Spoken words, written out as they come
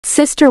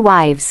Sister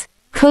wives.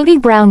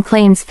 Kody Brown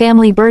claims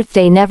family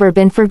birthday never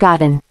been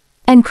forgotten.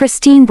 And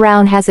Christine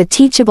Brown has a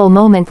teachable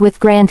moment with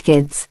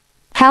grandkids.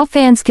 How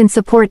fans can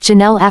support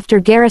Janelle after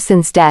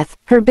Garrison's death,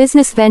 her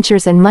business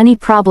ventures and money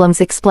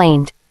problems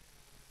explained.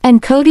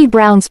 And Kody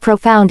Brown's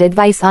profound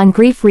advice on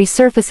grief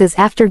resurfaces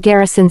after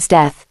Garrison's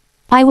death.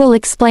 I will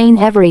explain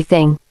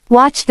everything.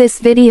 Watch this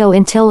video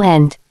until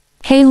end.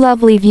 Hey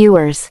lovely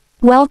viewers.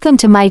 Welcome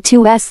to my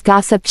 2S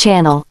Gossip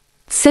channel.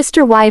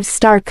 Sister Wives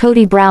star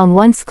Kody Brown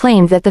once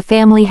claimed that the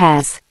family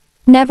has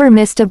never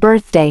missed a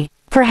birthday.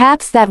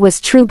 Perhaps that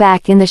was true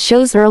back in the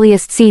show's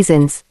earliest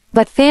seasons,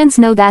 but fans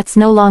know that's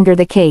no longer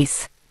the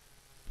case.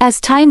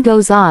 As time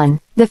goes on,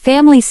 the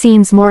family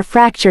seems more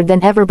fractured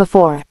than ever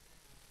before.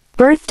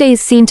 Birthdays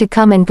seem to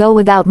come and go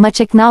without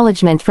much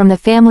acknowledgement from the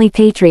family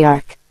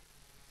patriarch.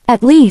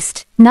 At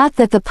least, not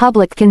that the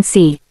public can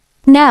see.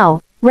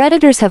 Now,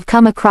 Redditors have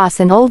come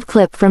across an old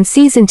clip from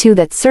season 2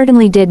 that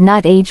certainly did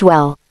not age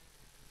well.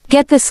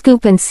 Get the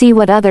scoop and see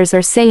what others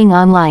are saying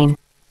online.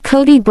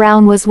 Kody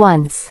Brown was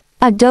once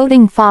a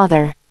doting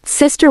father.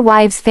 Sister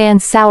Wives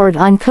fans soured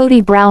on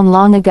Kody Brown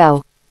long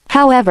ago.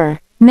 However,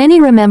 many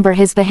remember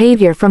his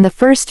behavior from the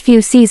first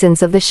few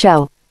seasons of the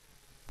show.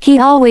 He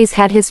always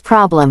had his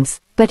problems,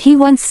 but he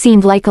once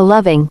seemed like a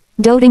loving,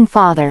 doting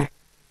father.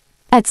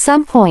 At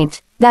some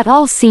point, that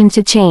all seemed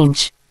to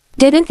change.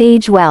 Didn't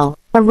age well,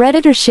 a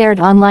Redditor shared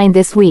online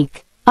this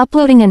week,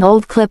 uploading an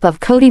old clip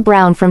of Kody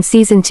Brown from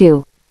season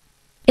 2.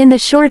 In the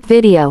short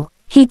video,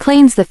 he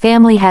claims the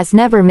family has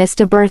never missed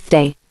a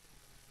birthday.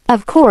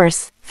 Of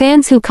course,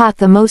 fans who caught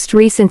the most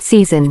recent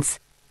seasons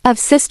of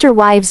Sister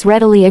Wives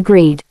readily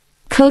agreed.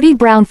 Kody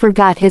Brown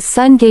forgot his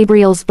son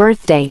Gabriel's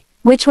birthday,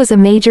 which was a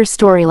major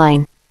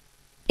storyline.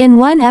 In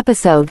one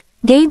episode,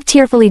 Gabe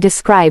tearfully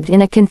described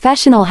in a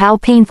confessional how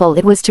painful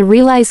it was to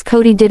realize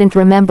Kody didn't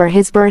remember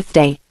his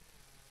birthday.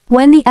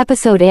 When the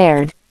episode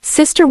aired,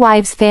 Sister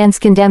Wives fans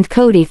condemned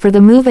Kody for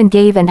the move and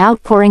gave an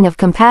outpouring of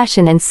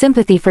compassion and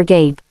sympathy for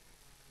Gabe.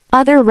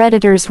 Other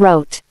Redditors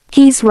wrote,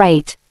 "He's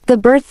right. The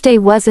birthday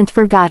wasn't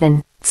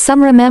forgotten.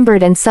 Some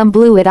remembered and some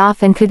blew it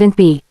off and couldn't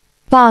be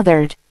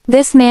bothered.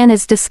 This man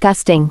is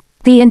disgusting.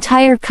 The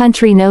entire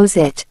country knows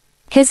it.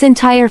 His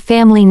entire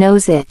family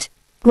knows it.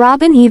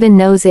 Robyn even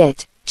knows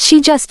it. She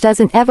just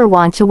doesn't ever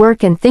want to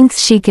work and thinks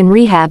she can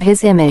rehab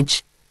his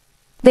image.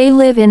 They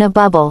live in a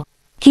bubble.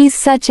 He's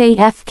such a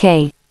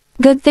FK.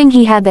 Good thing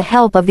he had the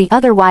help of the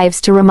other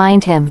wives to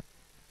remind him."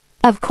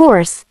 Of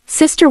course,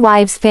 Sister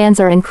Wives fans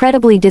are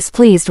incredibly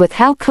displeased with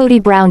how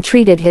Kody Brown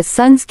treated his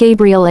sons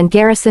Gabriel and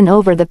Garrison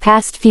over the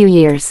past few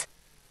years.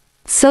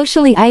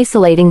 Socially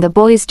isolating the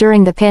boys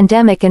during the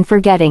pandemic and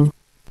forgetting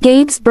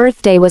Gabe's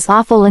birthday was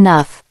awful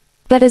enough.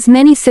 But as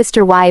many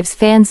Sister Wives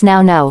fans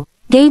now know,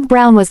 Gabe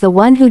Brown was the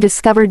one who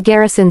discovered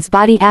Garrison's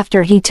body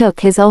after he took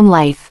his own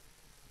life.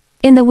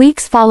 In the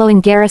weeks following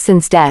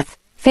Garrison's death,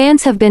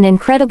 fans have been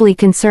incredibly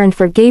concerned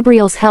for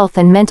Gabriel's health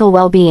and mental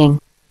well-being.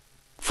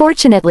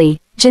 Fortunately,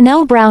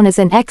 Janelle Brown is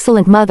an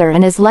excellent mother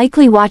and is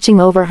likely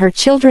watching over her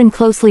children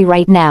closely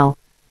right now.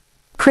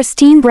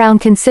 Christine Brown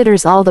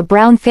considers all the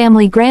Brown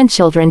family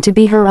grandchildren to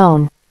be her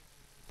own.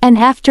 And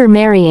after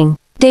marrying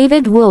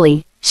Devid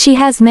Woolley, she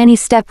has many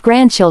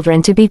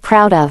step-grandchildren to be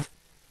proud of.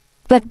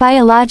 But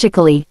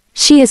biologically,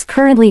 she is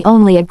currently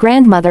only a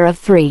grandmother of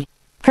 3.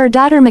 Her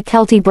daughter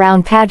Mykelti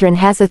Brown Paedon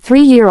has a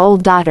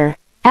 3-year-old daughter,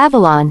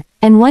 Avalon,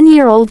 and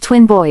 1-year-old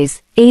twin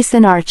boys, Ace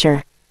and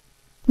Archer.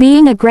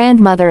 Being a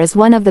grandmother is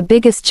one of the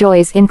biggest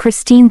joys in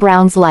Christine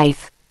Brown's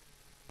life.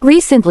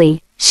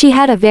 Recently, she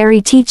had a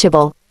very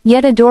teachable,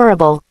 yet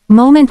adorable,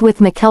 moment with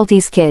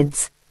Mykelti's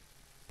kids.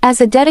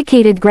 As a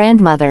dedicated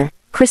grandmother,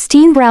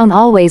 Christine Brown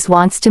always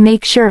wants to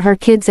make sure her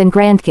kids and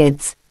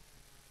grandkids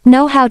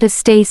know how to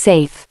stay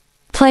safe.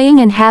 Playing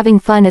and having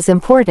fun is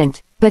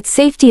important, but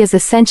safety is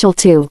essential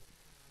too.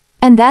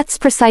 And that's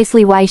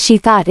precisely why she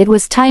thought it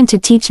was time to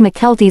teach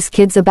Mykelti's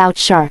kids about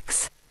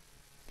sharks.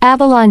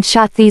 Avalon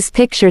shot these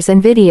pictures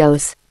and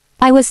videos.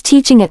 "I was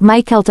teaching at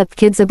Mykelti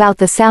kids about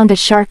the sound a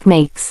shark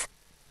makes.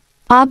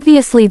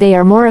 Obviously they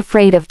are more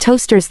afraid of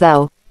toasters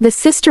though," the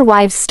Sister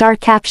Wives star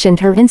captioned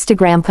her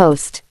Instagram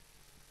post.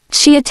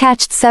 She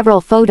attached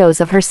several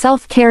photos of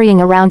herself carrying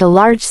around a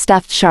large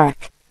stuffed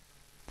shark.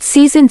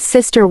 Seasoned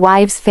Sister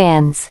Wives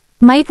fans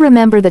might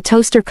remember the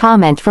toaster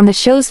comment from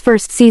the show's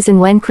first season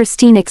when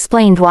Christine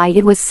explained why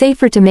it was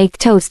safer to make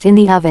toast in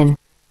the oven.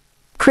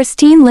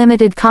 Christine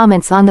limited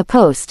comments on the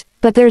post,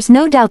 but there's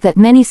no doubt that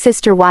many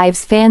Sister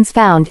Wives fans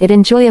found it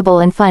enjoyable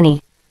and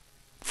funny.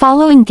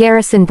 Following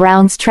Garrison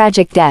Brown's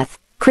tragic death,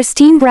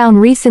 Christine Brown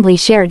recently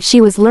shared she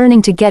was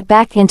learning to get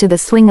back into the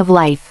swing of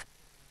life.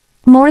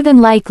 More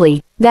than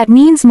likely, that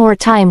means more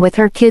time with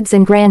her kids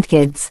and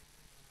grandkids.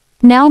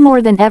 Now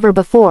more than ever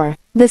before,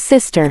 the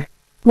Sister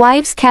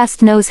Wives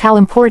cast knows how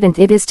important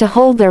it is to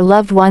hold their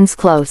loved ones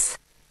close.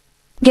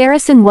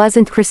 Garrison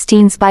wasn't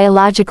Christine's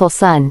biological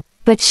son,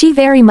 but she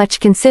very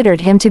much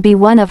considered him to be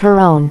one of her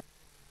own.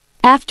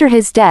 After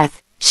his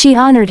death, she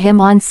honored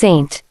him on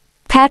St.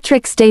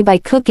 Patrick's Day by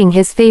cooking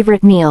his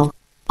favorite meal.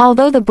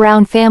 Although the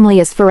Brown family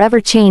is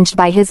forever changed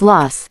by his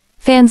loss,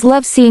 Fans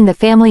love seeing the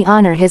family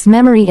honor his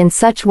memory in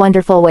such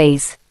wonderful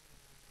ways.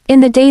 In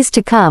the days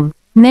to come,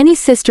 many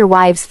Sister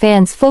Wives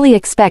fans fully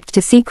expect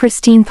to see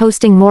Christine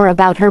posting more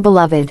about her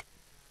beloved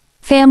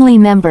family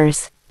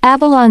members.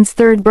 Avalon's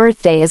third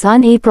birthday is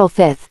on April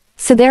 5th,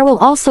 so there will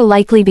also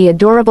likely be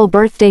adorable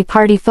birthday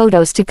party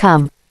photos to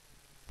come.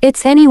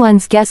 It's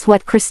anyone's guess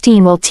what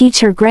Christine will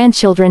teach her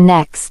grandchildren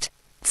next.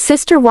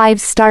 Sister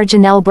Wives star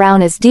Janelle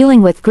Brown is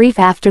dealing with grief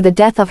after the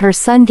death of her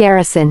son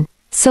Garrison,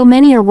 so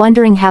many are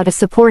wondering how to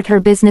support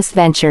her business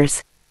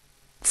ventures.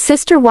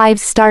 Sister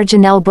Wives star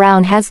Janelle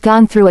Brown has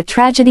gone through a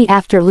tragedy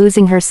after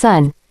losing her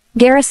son,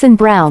 Garrison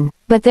Brown,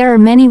 but there are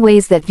many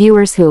ways that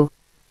viewers who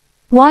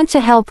want to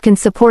help can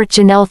support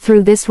Janelle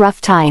through this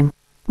rough time.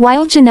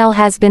 While Janelle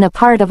has been a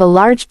part of a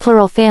large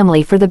plural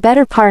family for the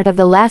better part of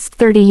the last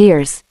 30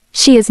 years,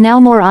 she is now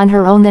more on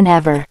her own than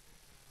ever.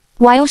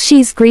 While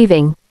she's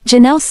grieving,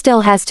 Janelle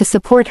still has to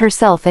support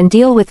herself and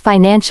deal with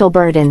financial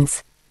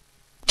burdens.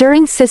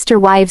 During Sister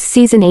Wives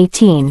Season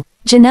 18,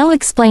 Janelle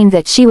explained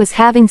that she was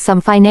having some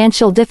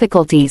financial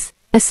difficulties,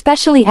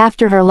 especially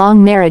after her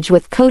long marriage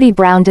with Kody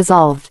Brown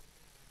dissolved.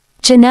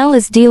 Janelle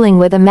is dealing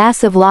with a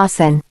massive loss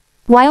and,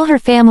 while her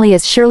family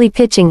is surely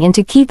pitching in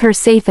to keep her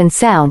safe and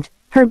sound,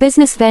 her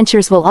business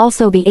ventures will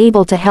also be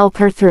able to help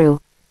her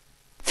through.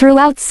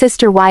 Throughout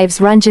Sister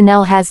Wives' run,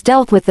 Janelle has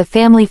dealt with the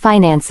family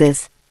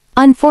finances.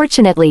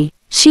 Unfortunately,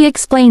 she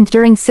explained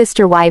during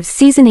Sister Wives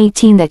Season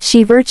 18 that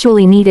she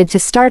virtually needed to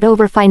start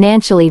over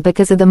financially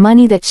because of the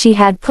money that she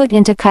had put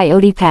into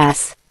Coyote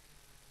Pass.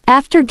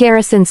 After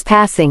Garrison's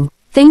passing,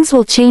 things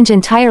will change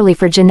entirely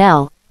for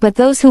Janelle, but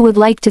those who would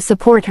like to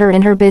support her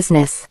in her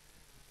business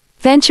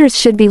ventures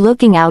should be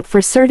looking out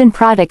for certain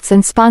products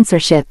and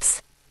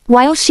sponsorships.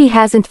 While she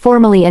hasn't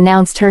formally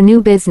announced her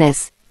new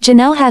business,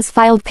 Janelle has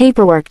filed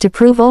paperwork to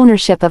prove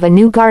ownership of a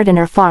new garden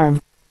or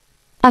farm.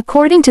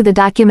 According to the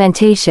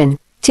documentation,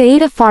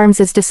 Teachable Farms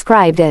is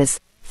described as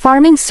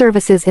farming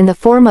services in the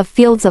form of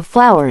fields of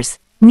flowers,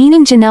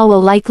 meaning Janelle will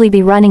likely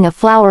be running a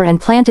flower and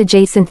plant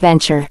adjacent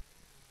venture.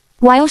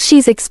 While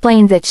she's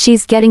explained that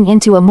she's getting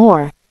into a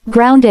more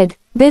grounded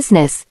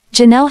business,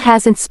 Janelle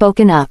hasn't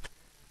spoken up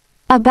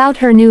about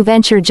her new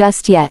venture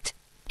just yet.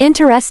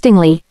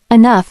 Interestingly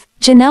enough,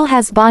 Janelle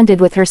has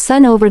bonded with her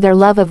son over their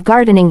love of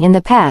gardening in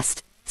the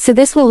past, so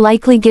this will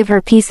likely give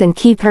her peace and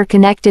keep her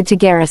connected to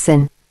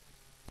Garrison.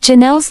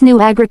 Janelle's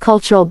new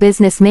agricultural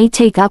business may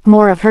take up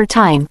more of her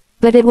time,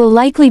 but it will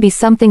likely be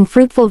something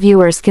fruitful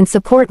viewers can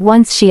support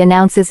once she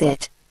announces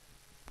it.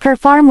 Her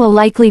farm will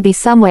likely be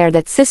somewhere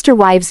that Sister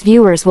Wives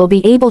viewers will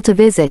be able to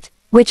visit,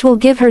 which will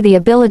give her the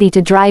ability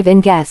to drive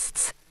in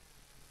guests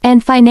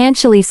and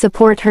financially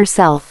support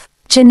herself.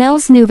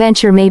 Janelle's new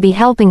venture may be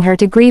helping her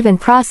to grieve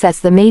and process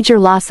the major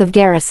loss of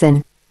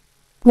Garrison.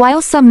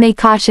 While some may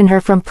caution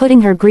her from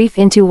putting her grief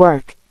into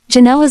work,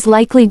 Janelle is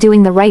likely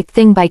doing the right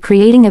thing by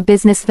creating a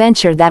business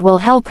venture that will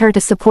help her to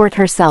support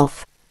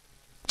herself.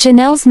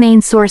 Janelle's main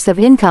source of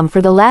income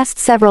for the last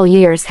several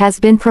years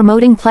has been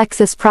promoting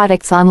Plexus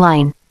products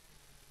online.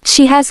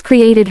 She has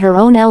created her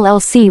own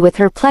LLC with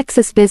her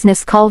Plexus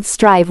business called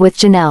Strive with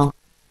Janelle.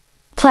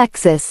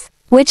 Plexus,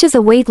 which is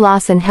a weight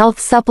loss and health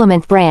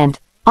supplement brand,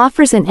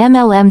 offers an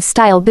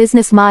MLM-style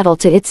business model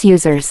to its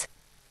users.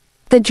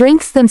 The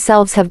drinks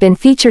themselves have been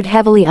featured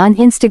heavily on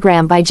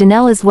Instagram by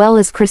Janelle as well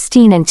as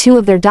Christine and two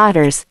of their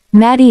daughters,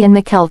 Maddie and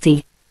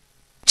Mykelti.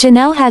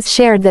 Janelle has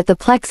shared that the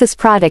Plexus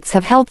products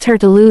have helped her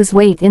to lose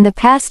weight in the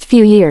past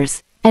few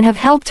years, and have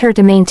helped her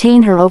to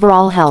maintain her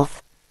overall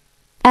health.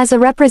 As a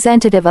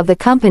representative of the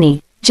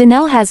company,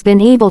 Janelle has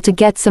been able to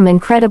get some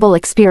incredible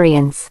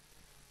experience.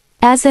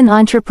 As an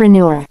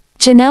entrepreneur,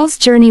 Janelle's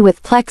journey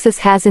with Plexus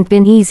hasn't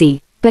been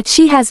easy, but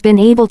she has been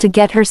able to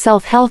get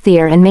herself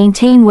healthier and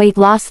maintain weight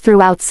loss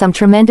throughout some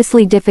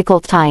tremendously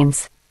difficult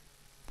times.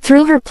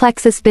 Through her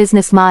Plexus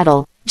business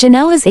model,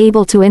 Janelle is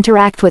able to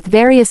interact with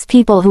various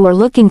people who are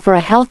looking for a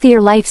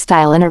healthier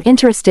lifestyle and are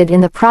interested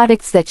in the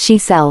products that she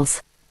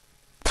sells.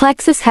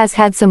 Plexus has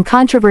had some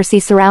controversy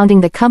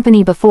surrounding the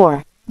company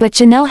before, but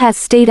Janelle has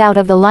stayed out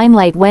of the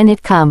limelight when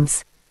it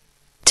comes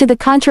to the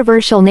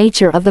controversial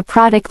nature of the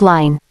product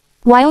line.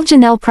 While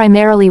Janelle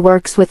primarily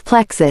works with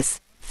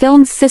Plexus,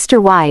 films Sister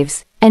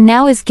Wives, and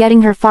now is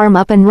getting her farm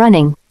up and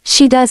running,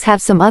 she does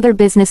have some other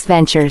business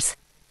ventures.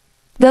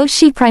 Though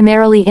she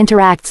primarily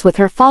interacts with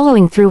her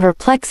following through her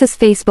Plexus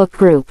Facebook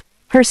group,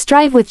 her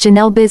Strive with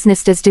Janelle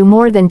business does do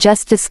more than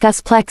just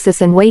discuss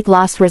Plexus and weight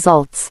loss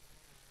results.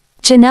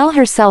 Janelle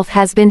herself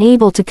has been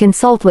able to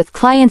consult with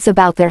clients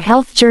about their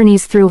health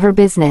journeys through her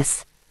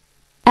business.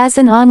 As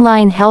an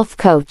online health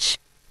coach,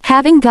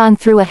 having gone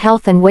through a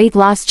health and weight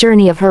loss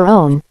journey of her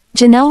own,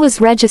 Janelle was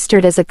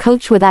registered as a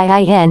coach with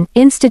IIN,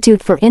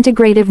 Institute for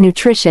Integrative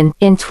Nutrition,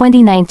 in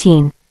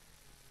 2019.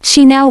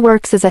 She now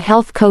works as a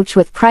health coach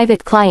with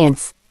private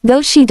clients,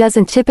 though she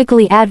doesn't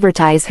typically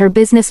advertise her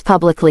business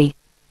publicly.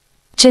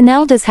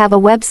 Janelle does have a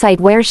website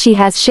where she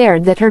has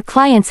shared that her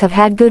clients have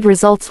had good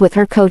results with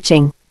her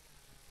coaching.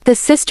 The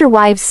Sister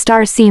Wives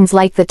star seems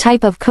like the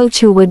type of coach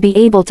who would be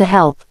able to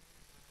help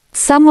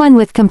someone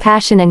with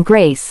compassion and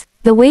grace,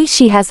 the way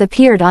she has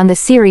appeared on the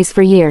series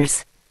for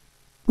years.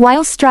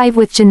 While Strive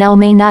with Janelle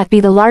may not be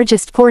the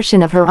largest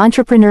portion of her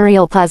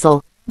entrepreneurial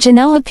puzzle,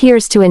 Janelle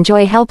appears to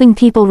enjoy helping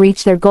people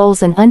reach their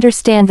goals and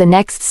understand the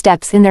next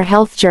steps in their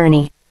health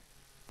journey.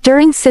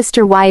 During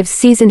Sister Wives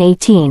Season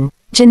 18,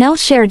 Janelle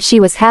shared she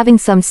was having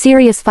some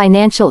serious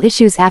financial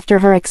issues after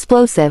her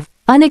explosive,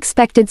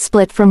 unexpected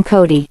split from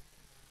Kody.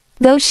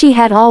 Though she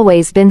had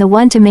always been the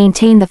one to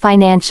maintain the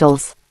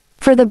financials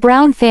for the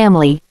Brown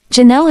family,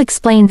 Janelle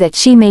explained that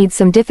she made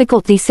some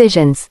difficult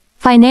decisions,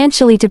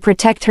 financially, to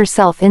protect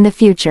herself in the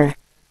future.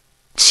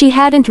 She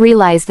hadn't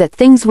realized that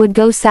things would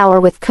go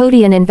sour with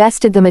Kody and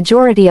invested the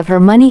majority of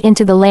her money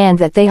into the land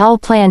that they all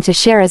planned to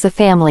share as a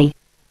family.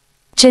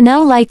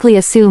 Janelle likely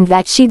assumed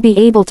that she'd be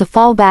able to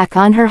fall back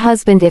on her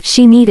husband if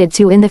she needed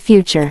to in the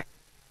future.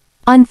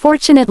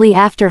 Unfortunately,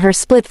 after her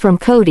split from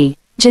Kody,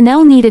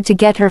 Janelle needed to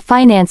get her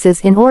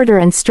finances in order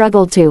and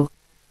struggled to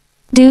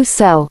do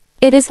so.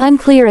 It is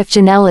unclear if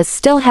Janelle is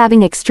still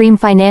having extreme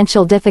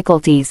financial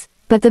difficulties,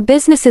 but the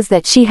businesses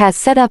that she has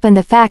set up and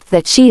the fact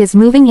that she is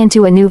moving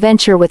into a new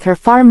venture with her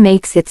farm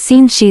makes it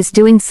seem she's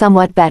doing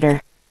somewhat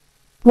better.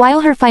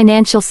 While her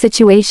financial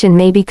situation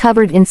may be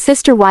covered in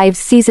Sister Wives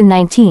Season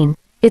 19,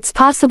 it's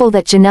possible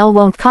that Janelle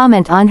won't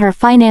comment on her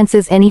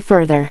finances any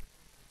further.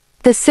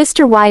 The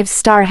Sister Wives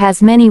star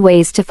has many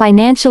ways to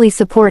financially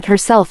support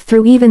herself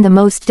through even the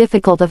most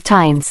difficult of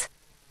times.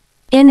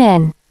 In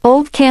an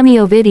old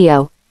cameo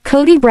video,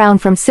 Kody Brown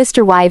from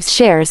Sister Wives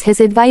shares his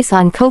advice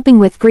on coping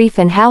with grief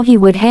and how he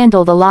would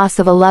handle the loss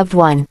of a loved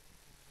one.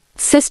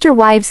 Sister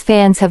Wives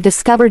fans have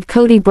discovered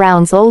Kody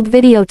Brown's old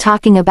video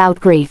talking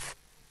about grief.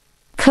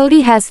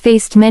 Kody has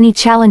faced many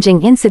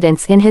challenging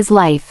incidents in his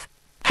life.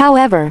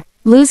 However,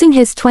 losing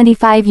his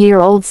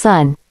 25-year-old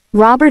son,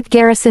 Robert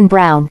Garrison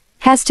Brown,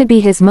 has to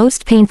be his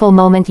most painful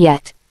moment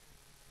yet.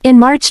 In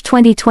March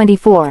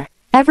 2024,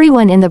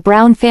 everyone in the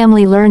Brown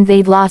family learned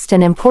they'd lost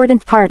an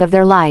important part of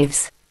their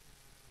lives.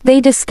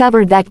 They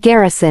discovered that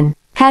Garrison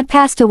had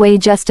passed away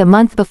just a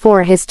month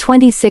before his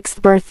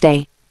 26th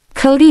birthday.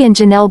 Kody and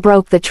Janelle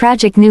broke the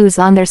tragic news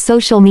on their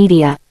social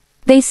media.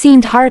 They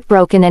seemed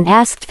heartbroken and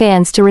asked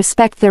fans to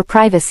respect their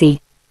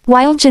privacy.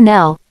 While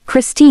Janelle,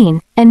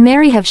 Christine, and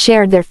Meri have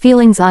shared their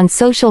feelings on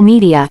social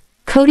media,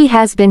 Kody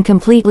has been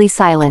completely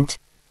silent.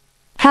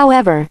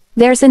 However,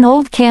 there's an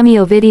old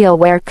cameo video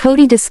where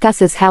Kody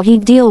discusses how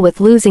he'd deal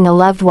with losing a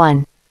loved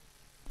one.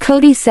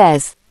 Kody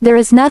says, "There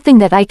is nothing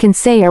that I can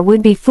say or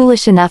would be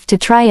foolish enough to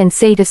try and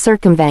say to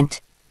circumvent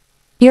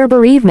your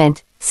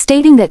bereavement,"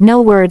 stating that no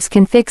words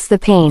can fix the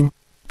pain.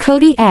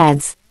 Kody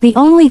adds, "The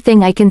only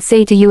thing I can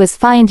say to you is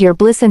find your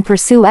bliss and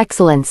pursue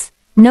excellence,"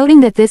 noting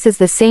that this is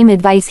the same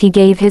advice he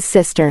gave his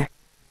sister.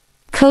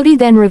 Kody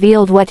then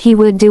revealed what he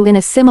would do in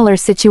a similar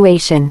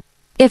situation.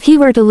 If he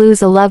were to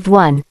lose a loved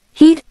one,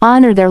 he'd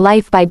honor their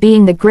life by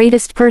being the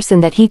greatest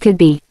person that he could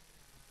be.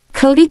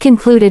 Kody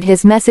concluded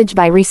his message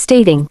by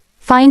restating,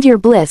 "Find your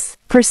bliss,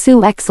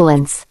 pursue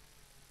excellence.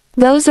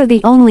 Those are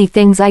the only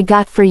things I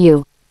got for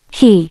you."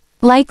 He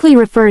likely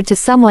referred to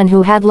someone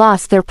who had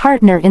lost their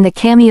partner in the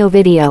cameo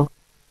video.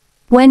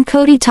 When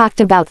Kody talked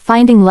about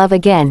finding love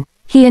again,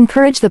 he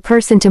encouraged the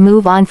person to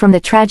move on from the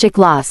tragic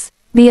loss,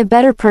 be a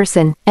better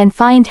person, and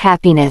find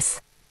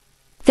happiness.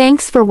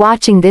 Thanks for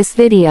watching this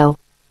video.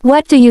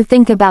 What do you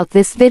think about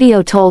this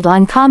video? Told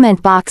on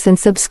comment box and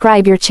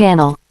subscribe your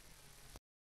channel.